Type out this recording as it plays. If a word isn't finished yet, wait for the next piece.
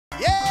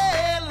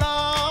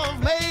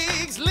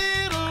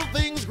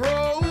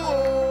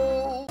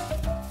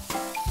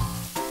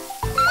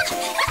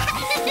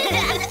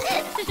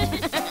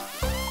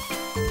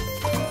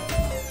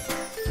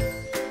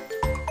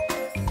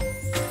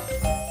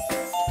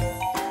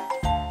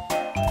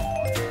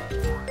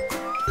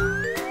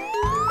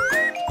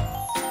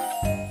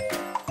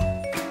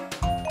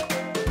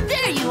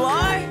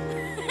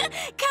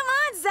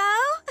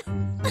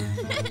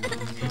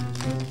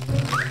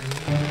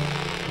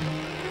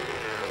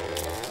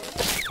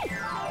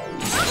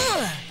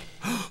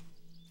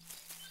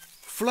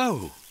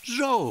Flo,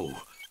 Zoe,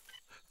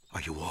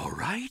 are you all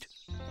right?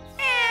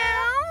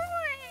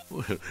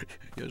 Well,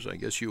 yes, I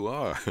guess you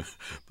are.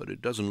 But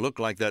it doesn't look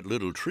like that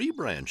little tree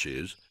branch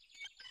is.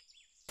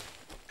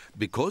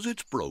 Because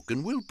it's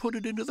broken, we'll put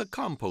it into the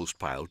compost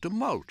pile to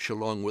mulch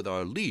along with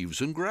our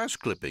leaves and grass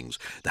clippings.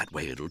 That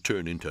way it'll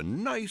turn into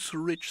nice,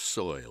 rich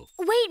soil.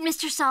 Wait,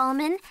 Mr.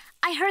 Solomon.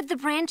 I heard the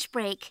branch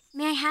break.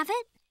 May I have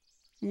it?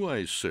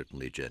 Why,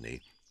 certainly,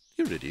 Jenny.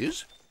 Here it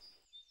is.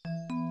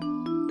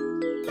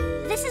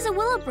 This is a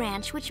willow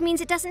branch, which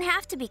means it doesn't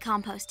have to be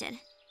composted.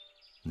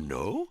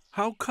 No?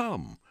 How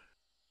come?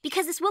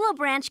 Because this willow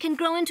branch can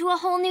grow into a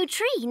whole new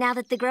tree now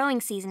that the growing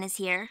season is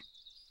here.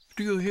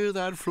 Do you hear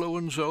that, Flo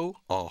and Zoe?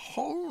 A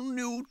whole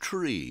new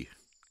tree.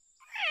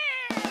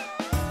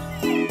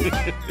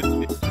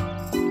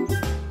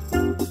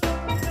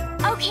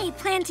 Okay,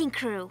 planting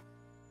crew.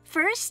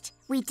 First,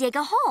 we dig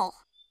a hole.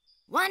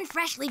 One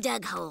freshly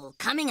dug hole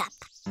coming up.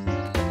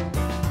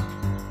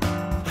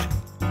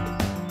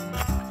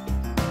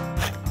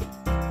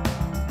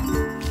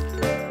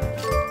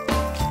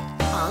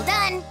 All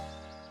done.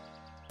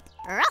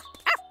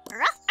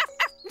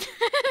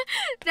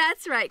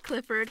 That's right,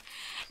 Clifford.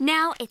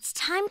 Now it's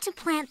time to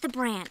plant the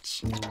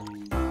branch.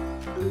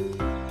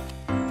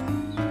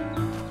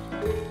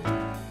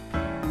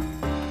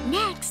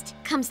 Next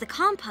comes the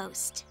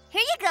compost.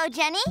 Here you go,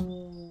 Jenny.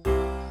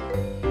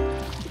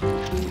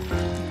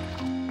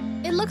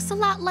 It looks a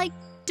lot like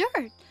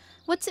dirt.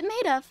 What's it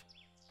made of?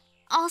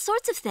 All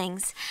sorts of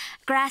things.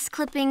 Grass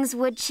clippings,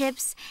 wood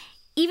chips,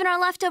 even our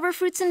leftover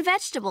fruits and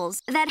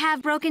vegetables that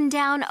have broken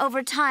down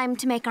over time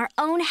to make our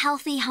own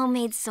healthy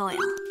homemade soil.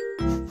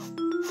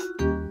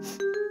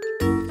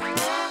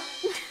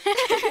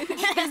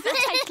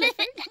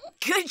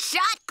 Good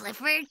shot,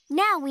 Clifford.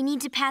 Now we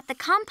need to pat the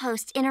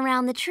compost in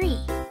around the tree.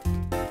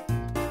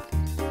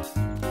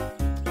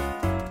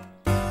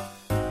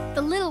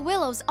 The little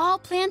willow's all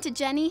planted,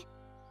 Jenny.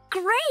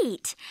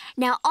 Great!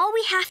 Now all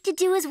we have to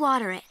do is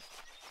water it.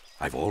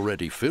 I've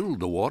already filled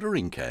the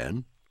watering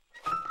can.